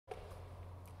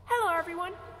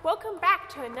everyone. Welcome back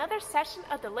to another session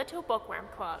of the Little Bookworm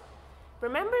Club.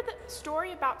 Remember the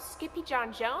story about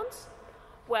Skippyjon Jones?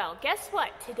 Well, guess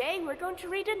what? Today we're going to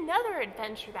read another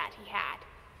adventure that he had.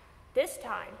 This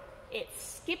time,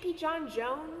 it's Skippyjon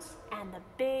Jones and the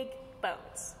Big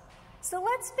Bones. So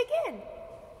let's begin.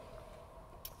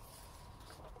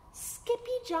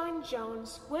 Skippyjon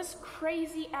Jones was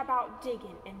crazy about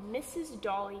digging in Mrs.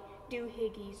 Dolly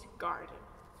Doohiggy's garden.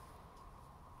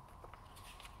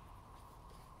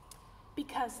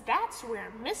 Because that's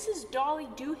where Mrs. Dolly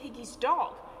Doohiggy's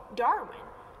dog, Darwin,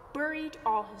 buried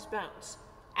all his bones,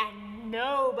 and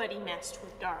nobody messed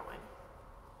with Darwin.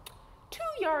 2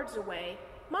 yards away,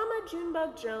 Mama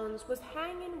Junebug Jones was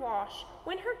hanging wash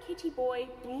when her kitty boy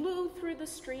blew through the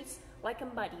streets like a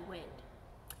muddy wind.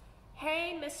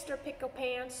 "Hey, Mr. Pickle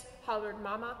Pants," hollered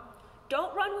Mama,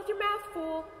 "don't run with your mouth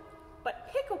full." But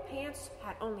Pickle Pants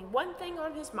had only one thing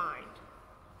on his mind.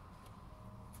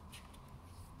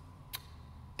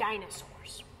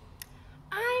 Dinosaurs.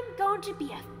 "I'm going to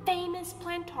be a famous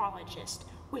plantologist,"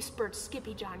 whispered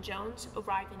Skippyjon Jones,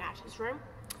 arriving at his room.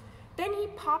 Then he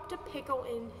popped a pickle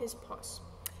in his puss.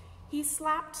 He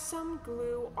slapped some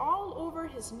glue all over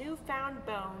his newfound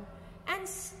bone and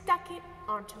stuck it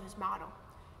onto his model.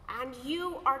 "And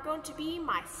you are going to be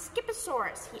my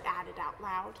Skipposaurus," he added out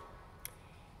loud.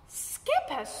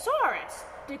 "Skipposaurus,"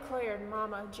 declared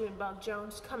Mama Junebug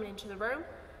Jones, coming into the room.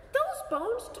 "Those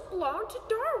bones belong to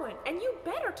Darwin, and you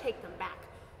better take them back,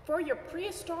 for your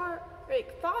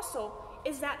prehistoric fossil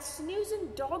is that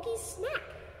snoozing doggy snack.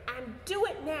 And do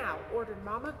it now," ordered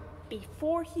Mama,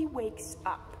 "before he wakes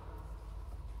up."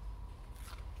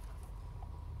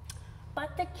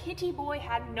 But the kitty boy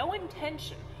had no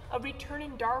intention of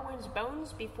returning Darwin's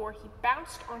bones before he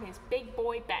bounced on his big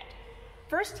boy bed.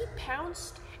 First he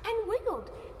pounced and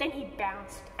wiggled, then he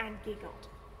bounced and giggled.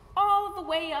 All the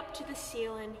way up to the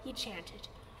ceiling, he chanted,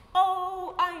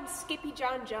 "Oh, I'm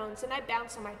Skippyjon Jones, and I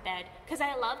bounce on my bed, 'cause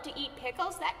I love to eat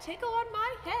pickles that tickle on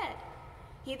my head."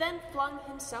 He then flung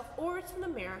himself over to the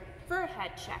mirror for a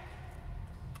head check.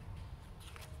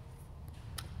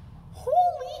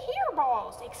 "Holy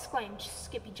hairballs!" exclaimed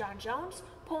Skippyjon Jones,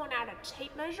 pulling out a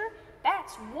tape measure.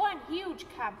 "That's one huge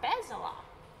cabezela."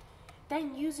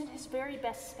 Then, using his very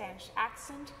best Spanish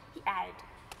accent, he added,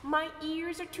 "My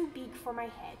ears are too big for my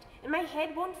head, and my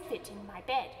head won't fit in my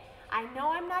bed. I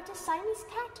know I'm not a Siamese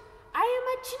cat. I am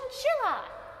a chinchilla."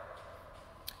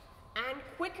 And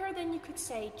quicker than you could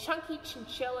say chunky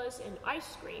chinchillas in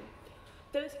ice cream,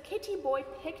 the kitty boy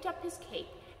picked up his cape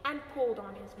and pulled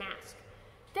on his mask.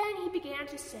 Then he began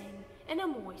to sing in a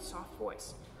moist, soft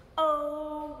voice.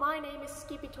 "Oh, my name is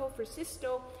Skippito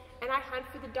Frisisto, and I hunt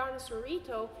for the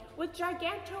dinosaurito with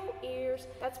giganto ears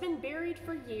that's been buried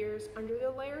for years under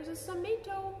the layers of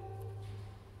cemento."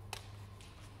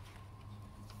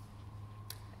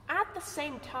 At the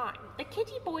same time, the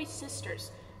kitty boy's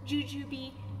sisters,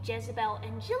 Jujubee, Jezebel,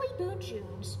 and Jillyboo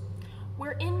Junes,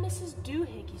 were in Mrs.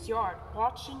 Doohiggy's yard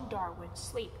watching Darwin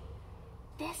sleep.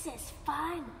 "This is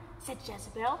fun," said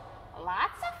Jezebel.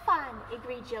 "Lots of fun,"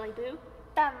 agreed Jillyboo.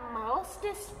 "The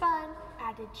mostest fun,"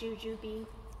 added Jujubee.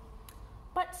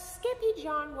 But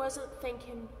Skippyjon wasn't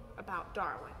thinking about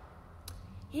Darwin.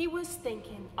 He was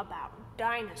thinking about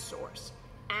dinosaurs,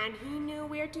 and he knew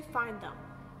where to find them,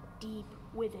 deep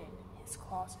within his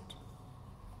closet.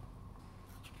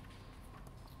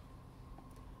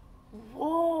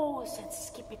 "Whoa," said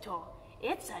Skippito,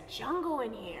 "it's a jungle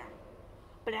in here."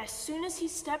 But as soon as he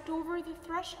stepped over the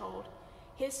threshold,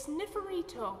 his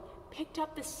snifferito picked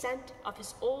up the scent of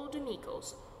his old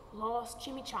amigos, Los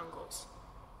Chimichangas.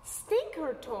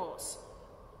 "Stinker toes,"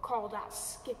 called out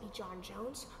Skippyjon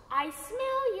Jones. "I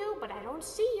smell you, but I don't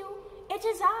see you. It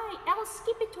is I, El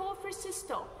Skippito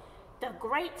Frisisto, the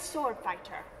great sword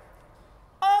fighter."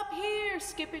 "Up here,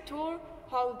 Skippito,"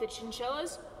 hollered the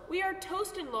chinchillas. "We are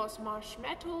toasting los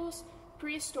marshmallows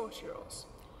prehistoricos."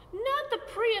 "Not the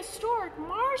prehistoric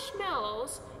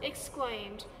marshmallows,"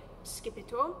 exclaimed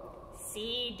Skippito.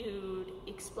 "See, dude,"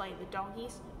 explained the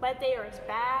doggies, "but they are as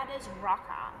bad as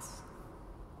rockas."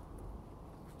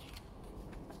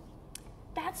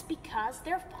 "That's because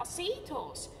they're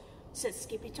fossitos," said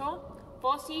Skippito.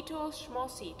 "Fossitos,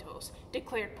 schmossitos,"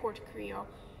 declared Portocrio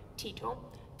Tito,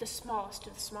 the smallest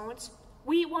of the small ones.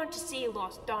 "We want to see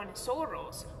los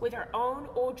dinosaurs with our own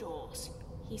ojos,"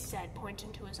 he said,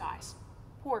 pointing to his eyes.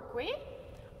 "Por qué?"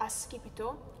 asked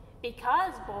Skippito.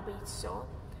 "Because, Bobito,"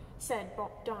 said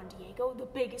Don Diego, the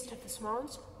biggest of the small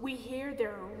ones. "We hear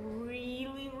they're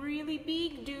really, really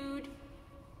big, dude."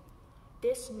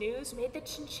 This news made the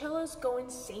chinchillas go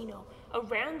insano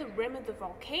around the rim of the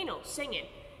volcano, singing,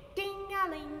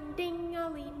 "Ding-a-ling,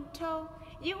 ding-a-ling-to,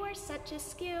 You are such a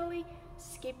skilly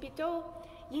Skippyjon.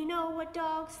 You know what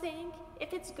dogs think.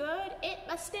 If it's good, it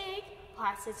must stink.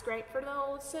 Plus, it's great for the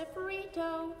old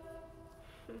Sifrito.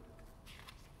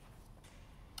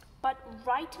 But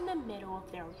right in the middle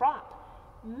of their romp,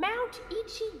 Mount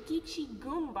Ichi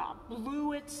Goomba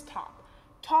blew its top,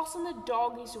 tossing the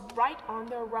doggies right on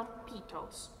their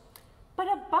rumpitos. But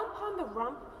a bump on the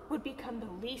rump would become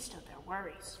the least of their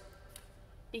worries.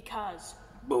 Because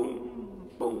boom,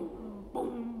 boom,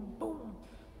 boom, boom,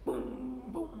 boom,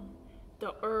 boom,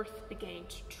 the earth began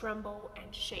to tremble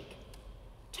and shake.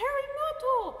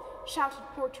 "Terremoto!" shouted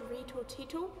Portorito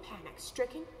Tito,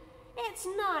 panic-stricken. "It's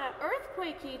not an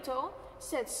earthquake, Ito,"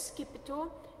 said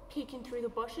Skippyjon, peeking through the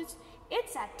bushes.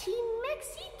 "It's a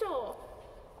T-Mexito."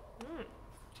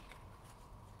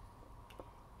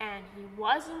 And he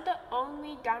wasn't the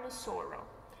only dinosauro.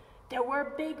 There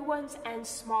were big ones and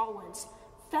small ones,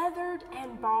 feathered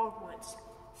and bald ones.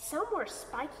 Some were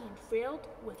spiky and frilled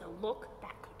with a look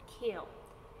that could kill.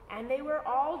 And they were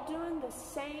all doing the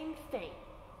same thing.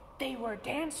 They were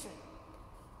dancing.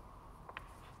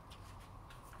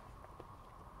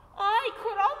 "Ay,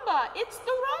 caramba, it's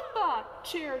the rumba!"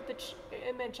 cheered the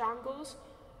Mechangos.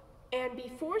 And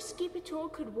before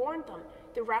Skippyjon could warn them,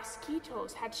 the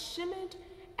Rasquitos had shimmied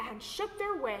and shook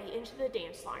their way into the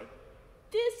dance line.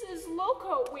 "This is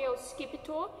loco," wailed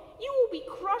Skippyjon. "You will be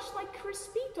crushed like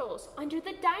Crispitos under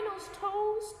the dino's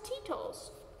toes,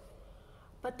 Titos."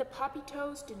 But the puppy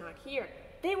toes did not hear.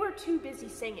 They were too busy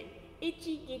singing.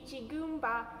 "Itchy gitchy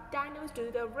goomba, dinos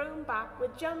do the roomba,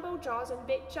 with jumbo jaws and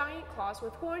big giant claws,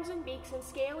 with horns and beaks and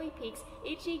scaly peaks.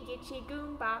 Itchy gitchy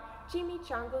goomba,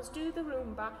 chimichangos do the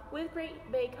roomba, with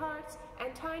great big hearts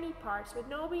and tiny parts, with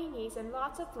no knees and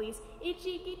lots of fleas.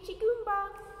 Itchy gitchy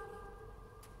goomba."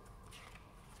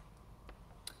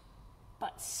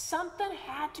 But something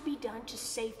had to be done to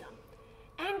save them.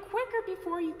 And quicker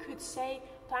before you could say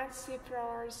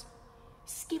Planciflores,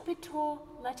 Skippyjon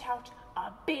let out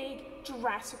a big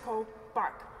Jurassical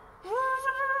bark.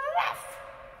 "Ruff!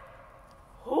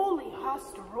 Holy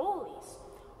hostaroles,"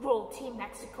 rolled Team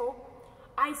Mexico.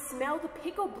 "I smell the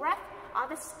pickle breath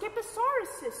of a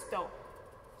Skipposaurus.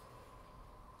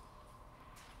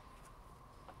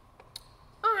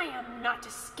 "I am not a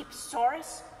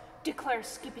Skipposaurus," declared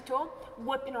Skippyjon,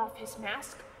 whipping off his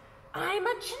mask. "I'm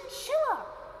a chinchilla.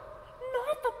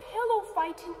 Not the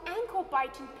pillow-fighting,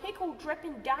 ankle-biting,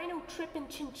 pickle-dripping, dino-tripping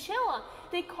chinchilla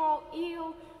they call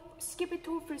Il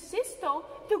Skippyjon Frisisto,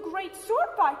 the great sword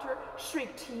fighter,"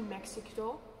 shrieked Team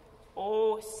Mexico.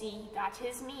 "Oh, see, that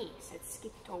is me," said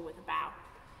Skippyjon with a bow.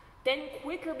 Then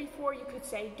quicker before you could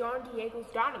say Don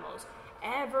Diego's Dynamos,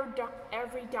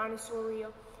 every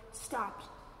dinosaurio stopped,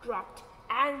 dropped,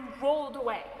 and rolled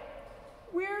away.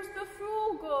 "Where's the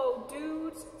fuel go,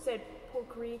 dudes?" said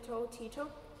Portorito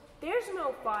Tito. "There's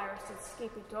no fire," said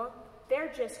Skippyjon.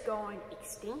 "They're just going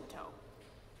extincto."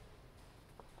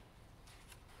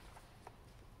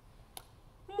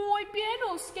 "Muy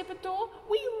bien, Skippyjon.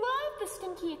 We love the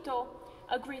stinkito,"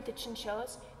 agreed the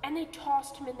chinchillas, and they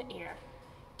tossed him in the air.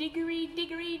 "Diggory,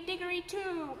 diggory, diggory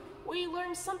too. We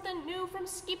learned something new from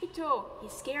Skippyjon. He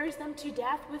scares them to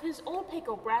death with his own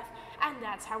pickle breath, and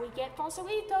that's how we get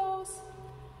fossilitos."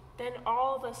 Then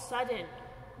all of a sudden,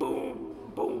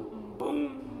 boom, boom,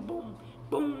 boom, boom,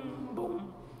 boom,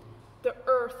 boom, the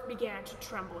earth began to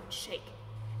tremble and shake.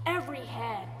 Every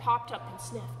head popped up and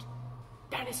sniffed.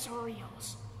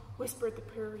 "Dinosaurios," whispered the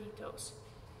Puritos.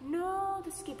 "No,"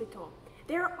 the Skippyjon.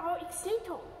 "They're all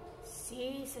extinto."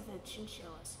 "Sí," said the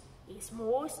chinchillas. "It's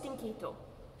more stinkito."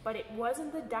 But it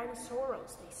wasn't the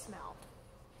dinosauros they smelled.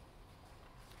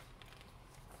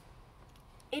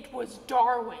 It was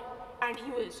Darwin, and he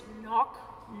was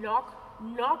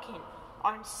knocking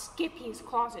on Skippy's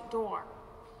closet door.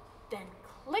 Then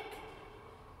click,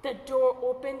 the door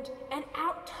opened, and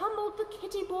out tumbled the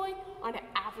kitty boy on an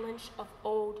avalanche of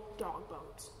old dog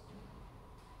bones.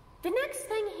 The next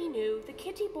thing he knew, the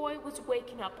kitty boy was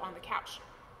waking up on the couch.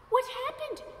 "What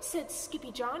happened?" said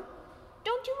Skippyjon.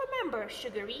 "Don't you remember,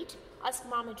 Sugar Eat?" asked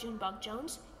Mama Junebug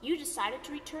Jones. "You decided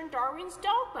to return Darwin's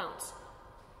dog bones."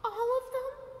 "All of them?"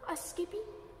 asked Skippy.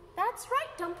 "That's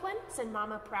right, Dumpling," said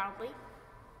Mama proudly.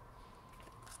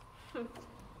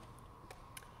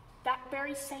 That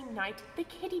very same night, the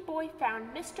kitty boy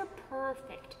found Mr.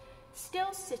 Perfect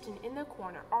still sitting in the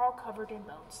corner, all covered in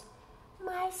bones.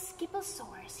 "My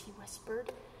Skipposaurus," he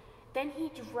whispered. Then he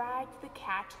dragged the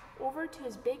cat over to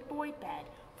his big boy bed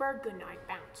for a goodnight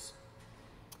bounce.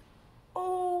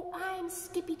 "Oh, I'm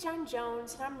Skippyjon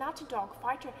Jones, and I'm not a dog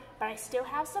fighter, but I still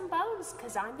have some bones,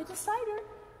 'cause I'm the decider."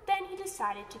 Then he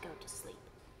decided to go to sleep.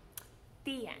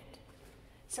 The end.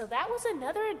 So that was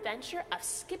another adventure of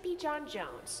Skippyjon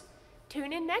Jones.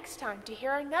 Tune in next time to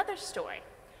hear another story.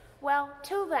 Well,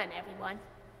 till then, everyone,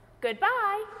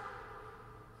 goodbye!